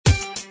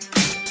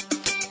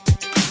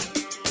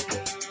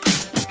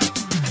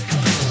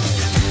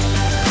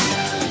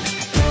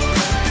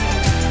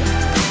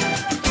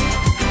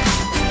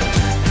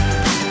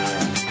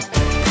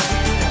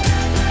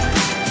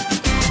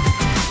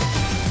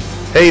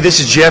Hey, this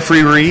is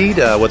Jeffrey Reed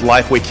with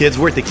Lifeway Kids.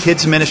 We're at the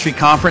Kids Ministry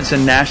Conference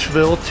in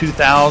Nashville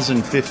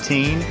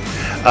 2015.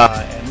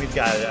 And we've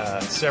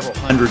got several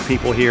hundred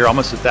people here,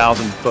 almost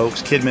 1,000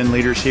 folks, KidMin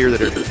leaders here that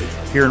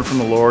are hearing from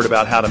the Lord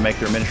about how to make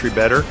their ministry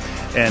better.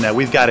 And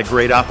we've got a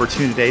great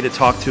opportunity today to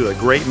talk to a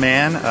great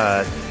man,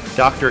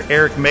 Dr.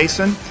 Eric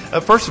Mason.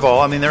 First of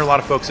all, I mean, there are a lot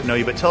of folks that know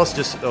you, but tell us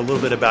just a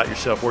little bit about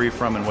yourself, where you're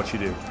from and what you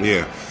do.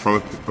 Yeah,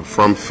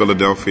 from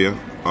Philadelphia,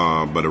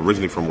 but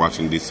originally from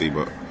Washington, D.C.,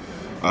 but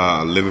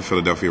live in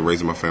Philadelphia,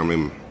 raising my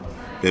family.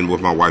 Been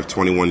with my wife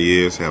 21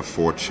 years, have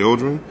 4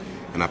 children,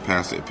 and I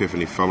pastor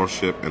Epiphany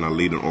Fellowship, and I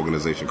lead an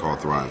organization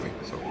called Thriving.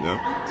 So,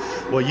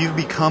 yeah. Well, you've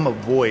become a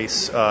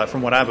voice,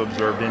 from what I've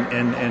observed,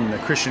 in the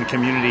Christian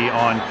community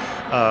on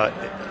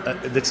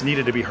that's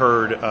needed to be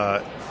heard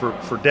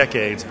for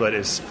decades, but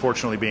is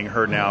fortunately being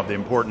heard now, the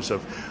importance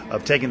of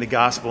taking the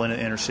gospel in the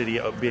inner city,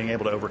 of being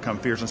able to overcome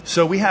fears. And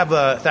so we have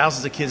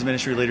thousands of kids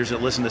ministry leaders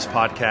that listen to this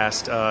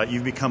podcast.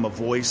 You've become a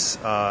voice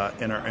in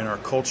our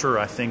culture.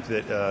 I think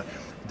that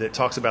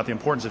talks about the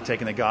importance of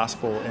taking the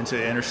gospel into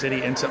the inner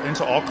city,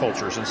 into all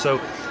cultures. And so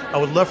I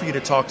would love for you to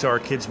talk to our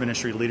kids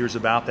ministry leaders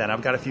about that. And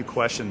I've got a few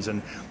questions.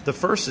 And the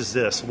first is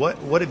this: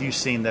 what have you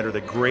seen that are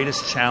the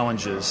greatest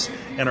challenges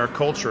in our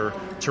culture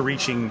to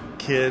reaching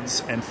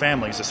kids and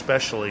families,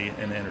 especially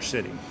in the inner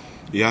city?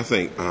 Yeah, I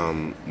think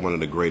one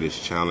of the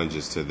greatest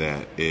challenges to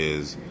that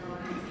is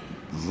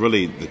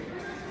really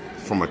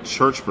from a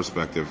church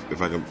perspective,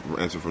 if I can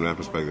answer from that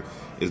perspective,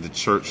 is the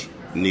church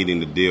needing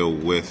to deal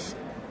with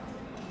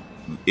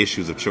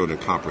issues of children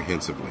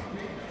comprehensively.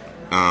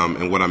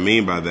 And what I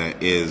mean by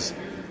that is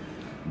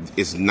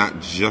it's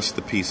not just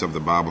the piece of the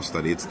Bible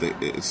study.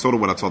 It's sort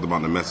of what I talked about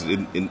in the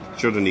message.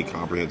 Children need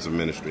comprehensive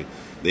ministry.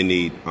 They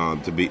need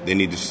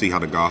to see how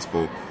the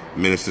gospel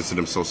ministers to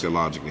them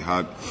sociologically, how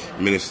it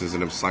ministers to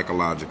them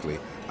psychologically.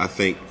 I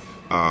think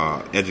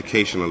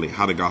educationally,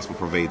 how the gospel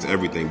pervades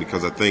everything,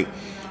 because I think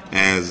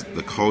as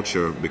the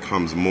culture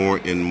becomes more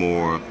and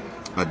more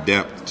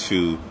adept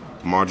to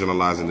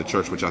marginalizing the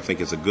church, which I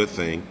think is a good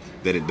thing,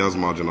 that it does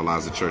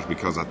marginalize the church,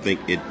 because I think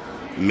it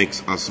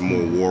makes us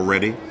more war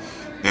ready.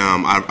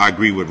 I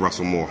agree with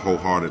Russell Moore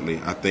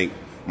wholeheartedly. I think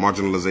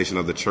marginalization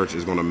of the church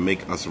is going to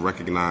make us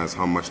recognize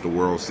how much the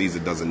world sees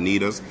it doesn't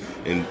need us.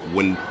 And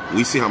when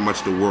we see how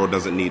much the world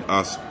doesn't need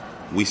us,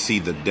 we see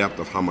the depth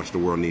of how much the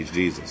world needs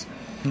Jesus.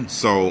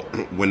 So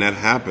when that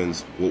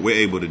happens, what we're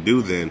able to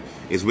do then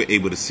is we're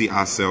able to see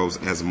ourselves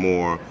as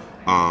more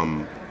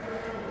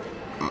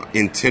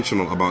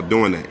intentional about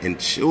doing that. And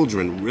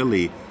children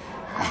really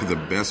are the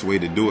best way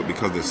to do it,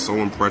 because they're so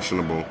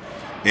impressionable.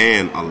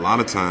 And a lot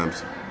of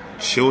times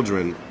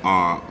children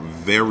are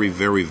very,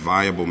 very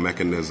viable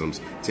mechanisms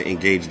to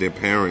engage their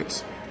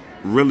parents,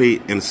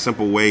 really in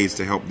simple ways,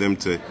 to help them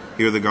to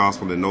hear the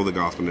gospel, to know the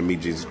gospel, and to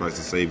meet Jesus Christ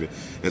as Savior.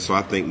 And so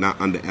I think not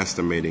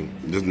underestimating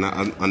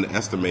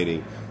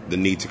the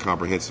need to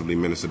comprehensively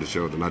minister to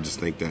children. I just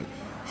think that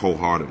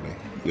wholeheartedly.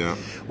 Yeah.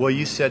 Well,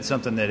 you said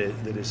something that it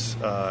is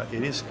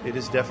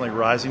definitely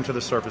rising to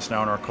the surface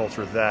now in our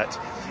culture.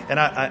 And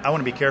I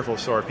want to be careful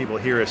so our people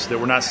hear us, that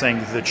we're not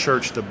saying the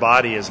church, the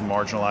body, is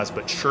marginalized,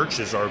 but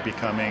churches are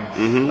becoming,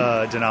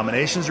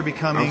 denominations are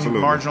becoming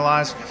Absolutely.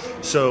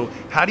 Marginalized. So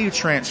how do you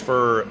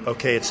transfer,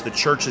 okay, it's the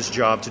church's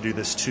job to do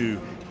this, to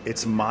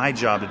it's my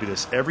job to do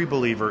this? Every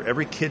believer,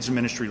 every kids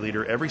ministry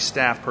leader, every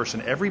staff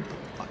person,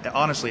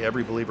 honestly,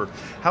 every believer.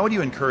 How would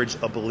you encourage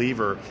a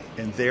believer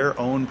in their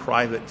own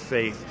private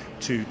faith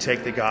to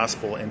take the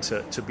gospel and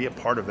to be a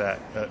part of that,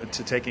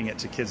 to taking it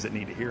to kids that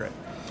need to hear it?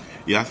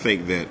 Yeah, I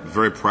think that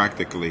very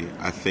practically,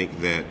 I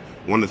think that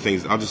one of the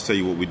things, I'll just tell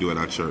you what we do at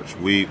our church.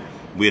 We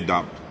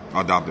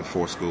adopted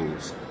 4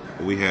 schools.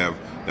 We have,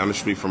 down the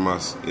street from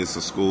us, is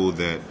a school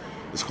that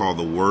is called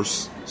the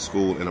worst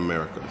school in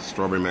America,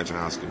 Strawberry Mansion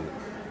High School.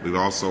 We've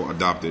also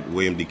adopted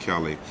William D.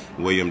 Kelly,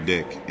 William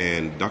Dick,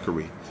 and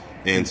Duckery.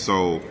 And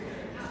so,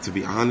 to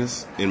be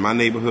honest, in my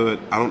neighborhood,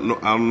 I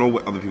don't know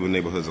what other people's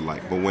neighborhoods are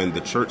like, but when the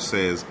church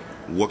says,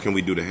 what can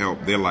we do to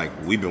help? They're like,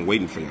 we've been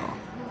waiting for y'all.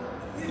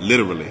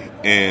 Literally.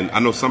 And I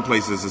know some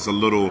places it's a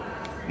little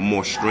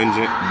more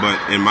stringent,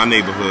 but in my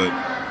neighborhood,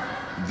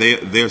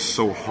 they're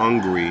so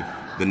hungry.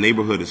 The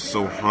neighborhood is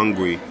so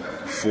hungry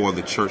for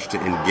the church to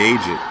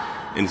engage it.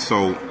 And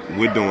so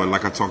we're doing,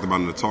 like I talked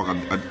about in the talk,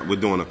 we're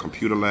doing a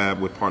computer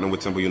lab. We're partnering with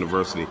Temple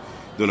University,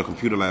 doing a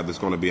computer lab that's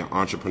going to be an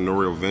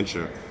entrepreneurial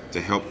venture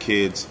to help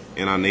kids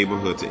in our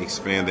neighborhood to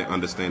expand their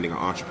understanding of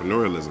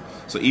entrepreneurialism.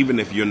 So even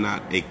if you're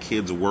not a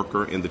kids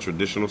worker in the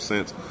traditional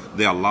sense,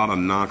 there are a lot of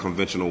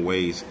non-conventional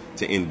ways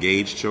to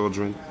engage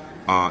children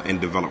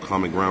and develop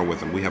common ground with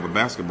them. We have a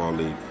basketball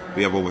league.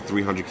 We have over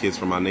 300 kids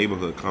from our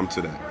neighborhood come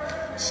to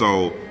that.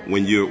 So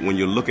when you're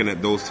looking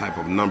at those type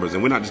of numbers,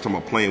 and we're not just talking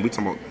about playing, we're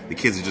talking about the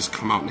kids that just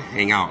come out and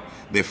hang out.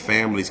 Their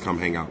families come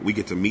hang out. We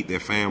get to meet their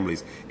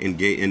families,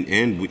 engage,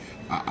 and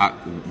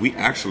we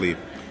actually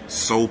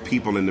sow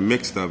people in the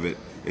mix of it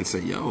and say,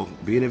 yo,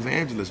 be an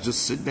evangelist.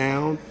 Just sit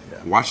down,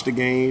 watch the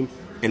game,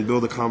 and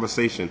build a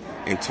conversation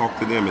and talk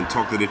to them and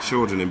talk to their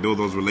children and build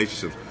those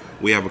relationships.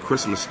 We have a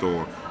Christmas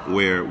store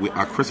where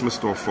our Christmas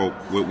store folk,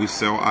 we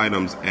sell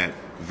items at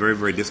very,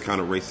 very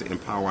discounted rates to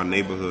empower our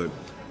neighborhood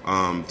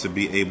to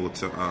be able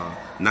to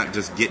not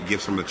just get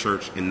gifts from the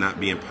church and not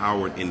be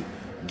empowered in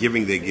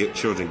giving their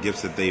children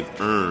gifts that they've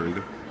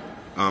earned,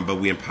 but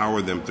we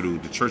empower them through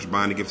the church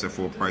buying the gifts at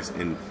full price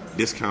and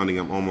discounting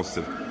them almost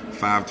to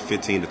 5 to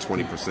 15 to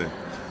 20%.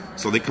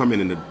 So they come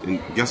in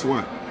and guess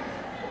what?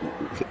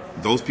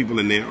 Those people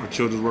in there are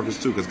children's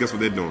workers too, because guess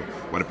what they're doing?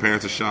 While the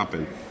parents are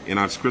shopping in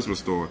our Christmas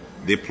store,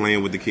 they're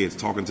playing with the kids,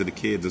 talking to the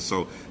kids, and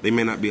so they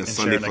may not be a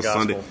Sunday for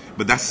Sunday,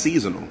 but that's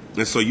seasonal.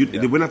 And so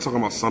we're not talking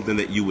about something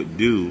that you would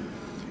do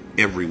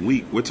every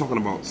week. We're talking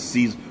about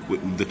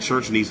the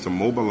church needs to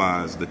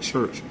mobilize the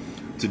church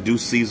to do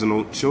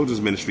seasonal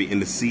children's ministry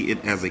and to see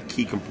it as a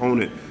key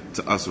component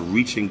to us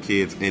reaching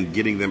kids and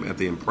getting them at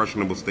the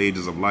impressionable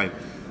stages of life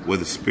where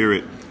the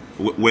spirit,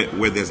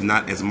 where there's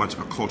not as much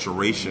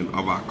acculturation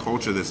of our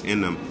culture that's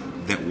in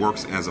them that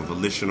works as a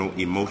volitional,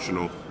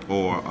 emotional,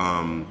 or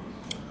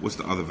what's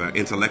the other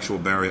intellectual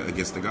barrier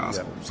against the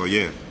gospel. Yep. So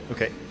yeah.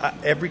 Okay.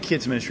 Every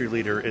kids ministry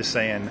leader is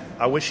saying,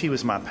 "I wish he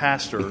was my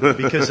pastor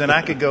because then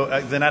I could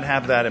go. Then I'd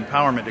have that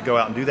empowerment to go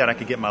out and do that. I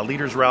could get my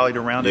leaders rallied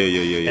around it."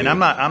 Yeah. And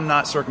I'm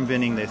not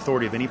circumventing the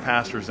authority of any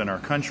pastors in our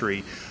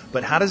country.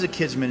 But how does a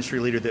kids ministry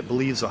leader that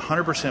believes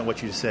 100%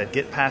 what you just said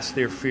get past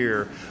their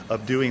fear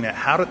of doing that?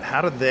 How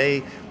do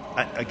they?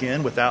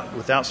 Again,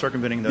 without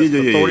circumventing the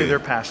authority of their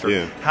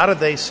pastor, how do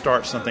they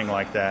start something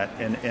like that?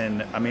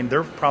 And I mean,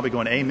 they're probably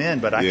going amen,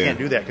 but I can't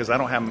do that because I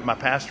don't have my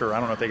pastor. I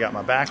don't know if they got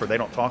my back or they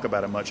don't talk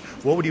about it much.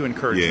 What would you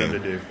encourage them to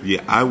do?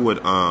 Yeah, I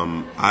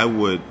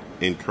would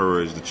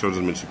encourage the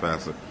children's ministry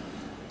pastor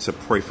to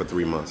pray for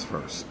 3 months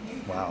first.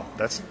 Wow,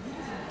 that's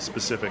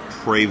specific.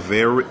 Pray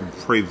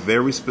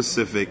very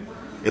specific,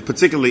 and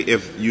particularly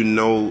if you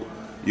know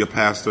your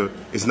pastor.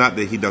 It's not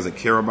that he doesn't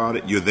care about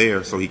it. You're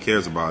there, so he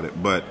cares about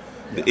it, but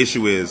the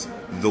issue is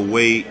the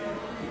way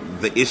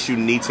the issue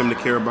needs him to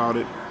care about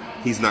it.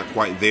 He's not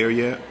quite there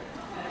yet.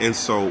 And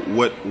so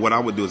what I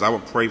would do is I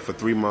would pray for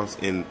 3 months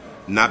and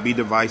not be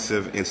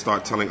divisive and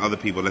start telling other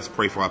people, let's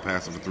pray for our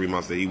pastor for 3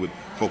 months that he would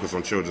focus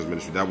on children's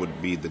ministry. That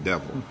would be the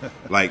devil.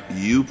 Like,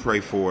 you pray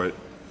for it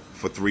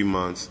for 3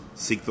 months,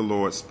 seek the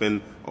Lord,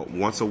 spend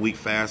once a week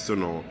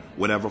fasting or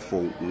whatever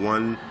for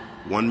one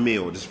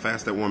meal. Just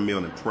fast that one meal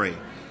and pray.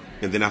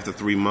 And then after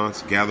 3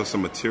 months, gather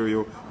some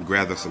material,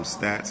 gather some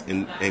stats,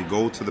 and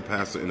go to the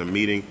pastor in a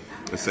meeting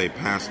and say,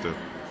 pastor,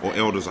 or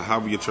elders, or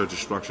however your church is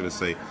structured, and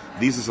say,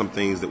 these are some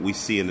things that we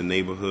see in the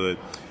neighborhood,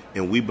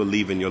 and we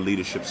believe in your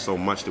leadership so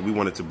much that we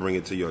wanted to bring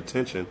it to your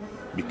attention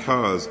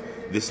because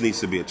this needs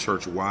to be a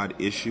church-wide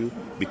issue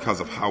because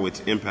of how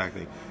it's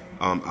impacting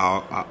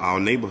our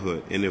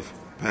neighborhood. And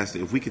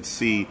if we could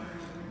see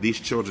these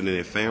children and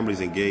their families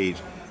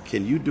engaged,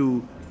 can you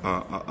do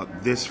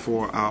this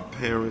for our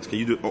parents? Can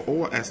you do,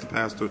 or ask the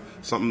pastor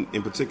something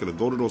in particular?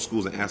 Go to those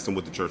schools and ask them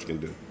what the church can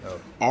do.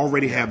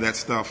 Already have that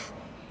stuff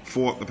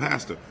for the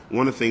pastor.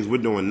 One of the things we're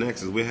doing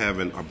next is we're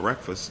having a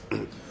breakfast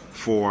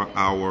for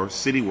our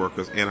city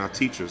workers and our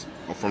teachers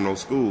from those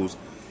schools.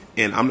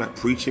 And I'm not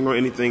preaching or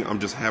anything. I'm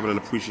just having an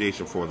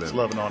appreciation for them. Just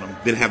loving on them.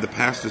 Then have the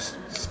pastors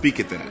speak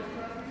at that,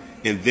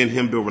 and then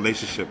him build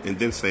relationship, and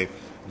then say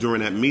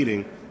during that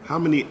meeting, how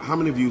many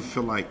of you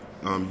feel like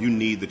you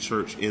need the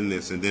church in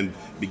this, and then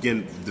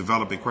begin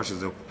developing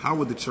questions of how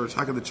could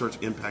the church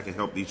impact and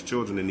help these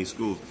children in these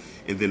schools?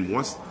 And then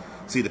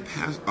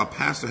a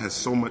pastor has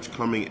so much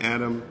coming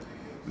at him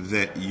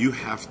that you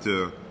have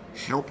to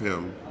help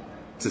him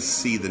to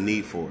see the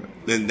need for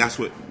it. And that's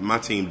what my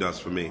team does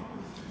for me.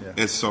 Yeah.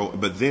 And so,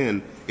 but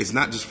then it's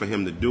not just for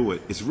him to do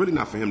it. It's really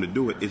not for him to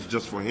do it. It's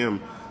just for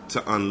him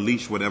to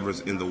unleash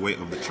whatever's in the way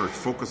of the church,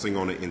 focusing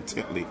on it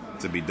intently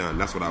to be done.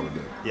 That's what I would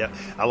do. Yeah,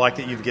 I like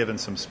that you've given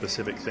some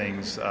specific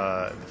things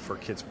for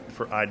kids,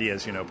 for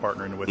ideas,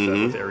 partnering with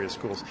area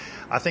schools.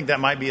 I think that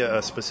might be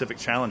a specific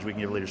challenge we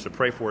can give leaders to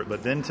pray for it,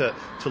 but then to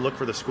look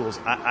for the schools.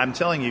 I'm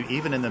telling you,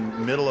 even in the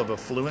middle of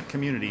affluent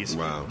communities,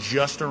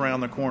 just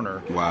around the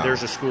corner,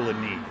 there's a school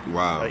in need.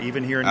 Wow.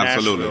 Even here in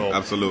Nashville.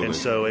 Absolutely. And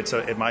so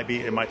it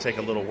might take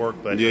a little work,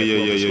 but if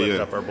we'll just lift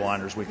up our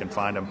blinders, we can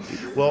find them.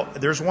 Well,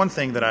 there's one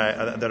thing that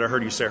I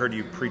heard you say. I heard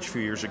you preach a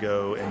few years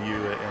ago, and you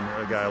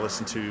and a guy I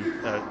listened to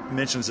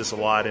mentions this a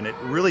lot, and it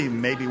really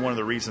may be one of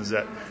the reasons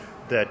that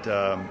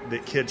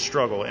kids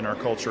struggle in our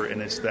culture,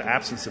 and it's the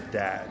absence of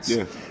dads.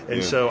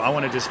 So I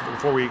want to just,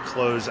 before we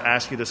close,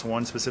 ask you this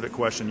one specific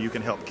question. You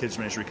can help kids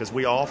ministry because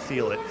we all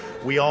feel it.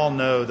 We all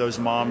know those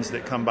moms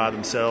that come by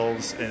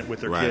themselves and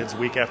with their kids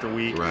week after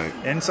week.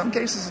 And in some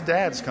cases,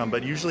 dads come,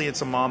 but usually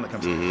it's a mom that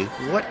comes.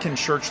 What can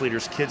church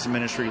leaders, kids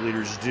ministry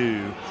leaders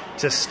do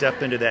to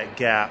step into that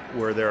gap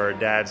where there are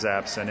dads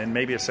absent? And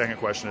maybe a second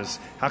question is,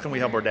 how can we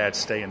help our dads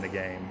stay in the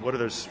game?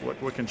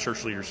 What can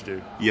church leaders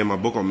do? Yeah, my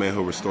book on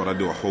Manhood Restored, I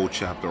do a whole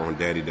chapter on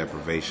daddy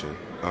deprivation.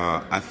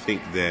 I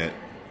think that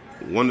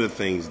one of the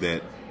things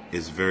that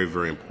is very,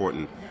 very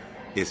important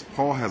is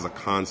Paul has a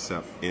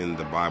concept in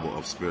the Bible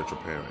of spiritual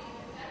parent.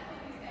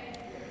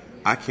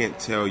 I can't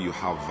tell you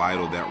how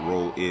vital that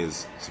role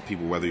is to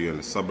people, whether you're in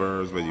the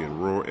suburbs, whether you're in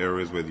rural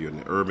areas, whether you're in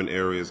the urban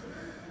areas.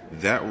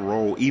 That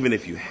role, even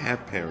if you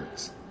have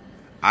parents,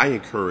 I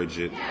encourage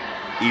it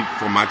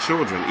for my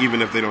children,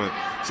 even if they don't.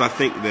 So I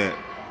think that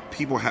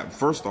people have,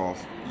 first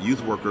off,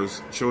 youth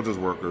workers, children's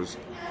workers,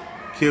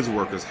 kids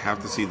workers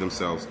have to see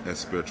themselves as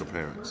spiritual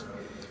parents.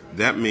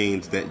 That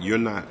means that you're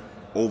not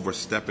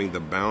overstepping the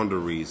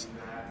boundaries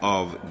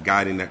of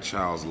guiding that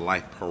child's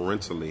life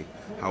parentally.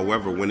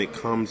 However, when it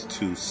comes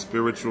to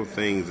spiritual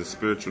things and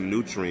spiritual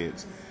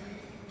nutrients,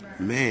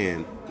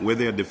 man, where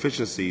there are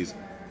deficiencies,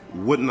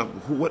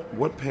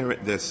 what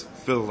parent that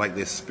feels like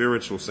they're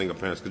spiritual single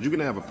parents? Because you can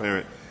have a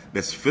parent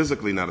that's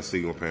physically not a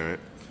single parent,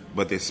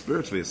 but they're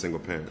spiritually a single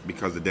parent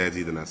because the dad's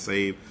either not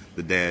saved,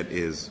 the dad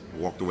is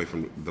walked away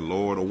from the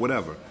Lord, or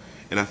whatever.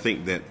 And I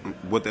think that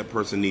what that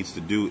person needs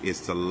to do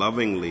is to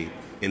lovingly,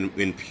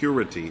 in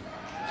purity,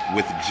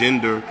 with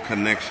gender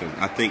connection.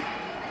 I think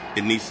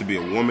it needs to be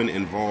a woman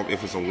involved.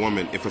 If it's a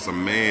woman, if it's a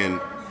man,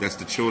 that's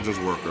the children's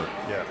worker.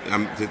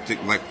 Yeah.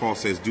 Like Paul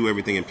says, do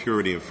everything in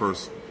purity in 1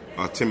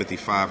 Timothy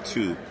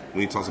 5:2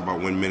 when he talks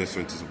about when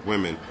ministering to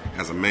women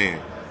as a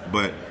man.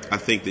 But I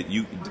think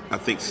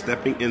that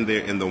stepping in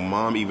there and the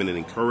mom even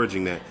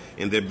encouraging that,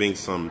 and there being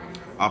some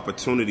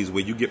opportunities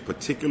where you get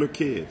particular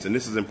kids, and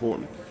this is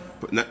important,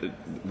 but not,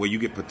 where you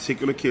get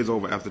particular kids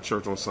over after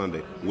church on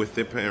Sunday with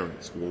their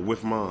parents or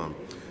with mom.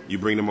 You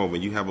bring them over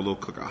and you have a little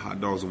cookout, hot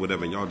dogs or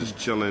whatever, and y'all just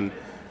chilling,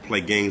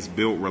 play games,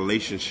 build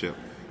relationship.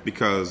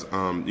 Because,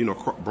 Brian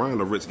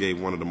LaRitz gave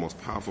one of the most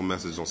powerful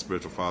messages on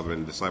spiritual fathering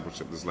and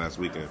discipleship this last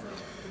weekend.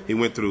 He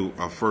went through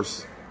 1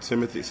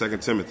 Timothy, 2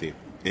 Timothy,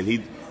 and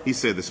he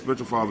said the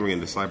spiritual fathering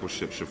and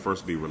discipleship should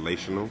first be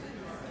relational,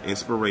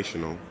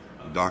 inspirational,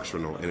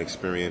 doctrinal, and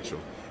experiential.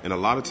 And a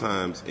lot of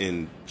times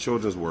in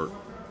children's work,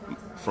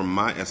 from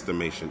my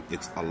estimation,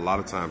 it's a lot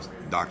of times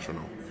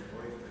doctrinal.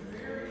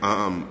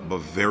 But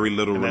very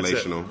little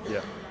relational,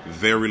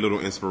 very little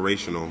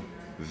inspirational,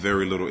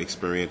 very little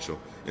experiential.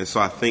 And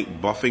so I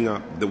think buffing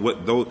up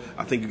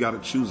I think you got to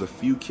choose a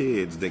few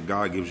kids that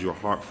God gives you a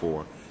heart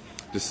for,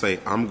 to say,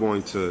 I'm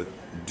going to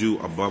do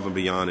above and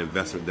beyond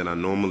investment than I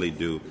normally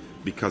do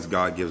because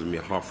God gives me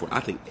a heart for it.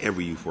 I think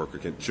every youth worker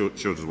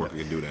children's worker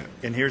can do that.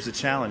 And here's the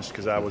challenge,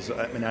 because I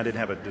didn't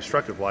have a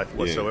destructive life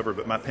whatsoever,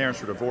 but my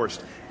parents were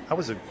divorced. I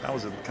was a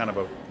kind of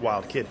a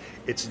wild kid.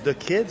 It's the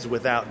kids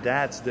without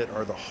dads that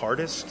are the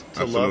hardest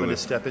to love and to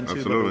step into,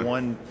 but the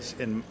ones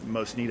in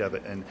most need of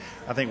it. And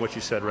I think what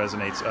you said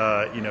resonates.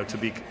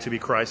 To be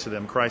Christ to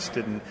them. Christ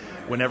didn't.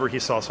 Whenever he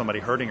saw somebody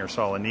hurting or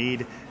saw a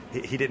need,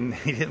 he didn't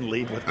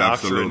lead with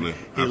doctrine.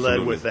 He led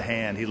with the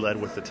hand. He led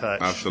with the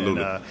touch.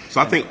 Absolutely. So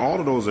I think all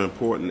of those are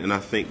important, and I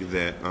think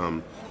that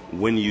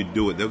when you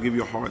do it, they'll give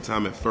you a hard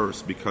time at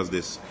first because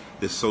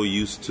they're so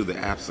used to the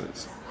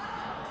absence.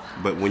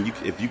 But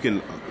if you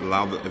can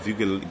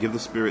give the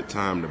Spirit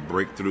time to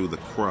break through the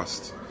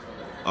crust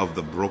of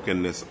the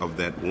brokenness of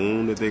that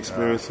wound that they're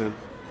experiencing,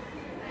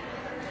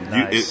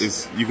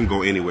 nice. You can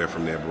go anywhere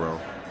from there,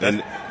 bro.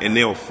 And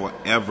they'll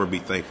forever be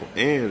thankful.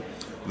 And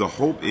the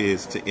hope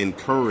is to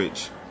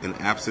encourage an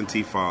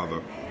absentee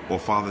father or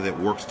father that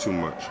works too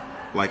much,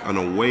 like in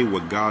a way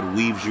where God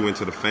weaves you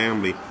into the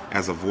family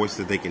as a voice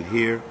that they can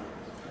hear.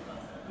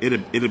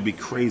 It'd be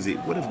crazy.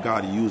 What if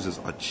God uses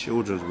a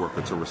children's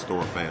worker to restore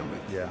a family?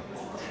 Yeah,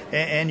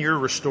 and you're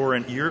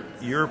restoring.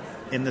 You're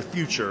in the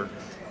future.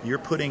 You're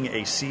putting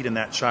a seed in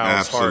that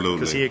child's heart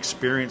because he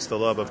experienced the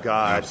love of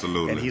God.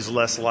 Absolutely. And he's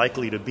less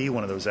likely to be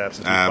one of those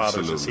absentee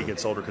fathers as he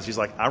gets older, because he's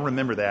like, I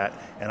remember that,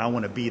 and I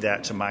want to be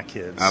that to my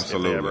kids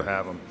if they ever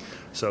have them.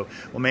 So,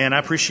 well, man, I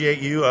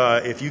appreciate you.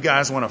 If you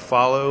guys want to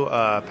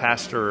follow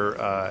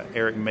Pastor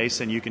Eric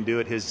Mason, you can do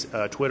it. His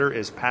Twitter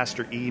is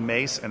Pastor E.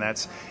 Mace, and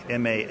that's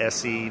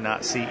M-A-S-E,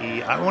 not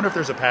C-E. I wonder if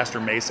there's a Pastor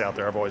Mace out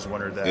there. I've always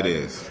wondered that. It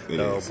is.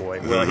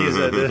 Boy. Well,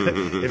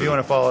 if you want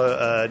to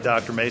follow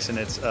Dr. Mason,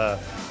 it's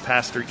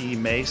Pastor E.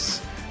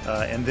 Mace.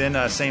 And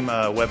then same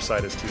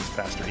website as too, is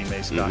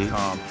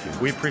pastoremace.com.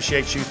 We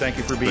appreciate you. Thank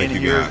you for being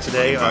here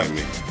today.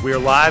 We are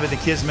live at the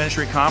Kids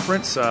Ministry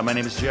Conference. My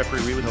name is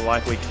Jeffrey Reed with the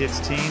Lifeway Kids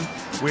team.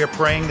 We are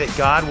praying that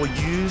God will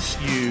use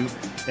you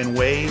in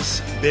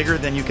ways bigger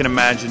than you can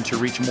imagine to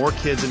reach more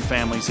kids and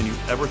families than you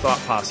ever thought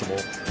possible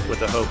with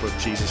the hope of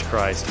Jesus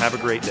Christ. Have a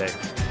great day.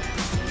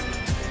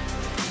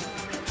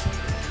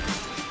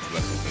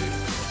 Blessings to you.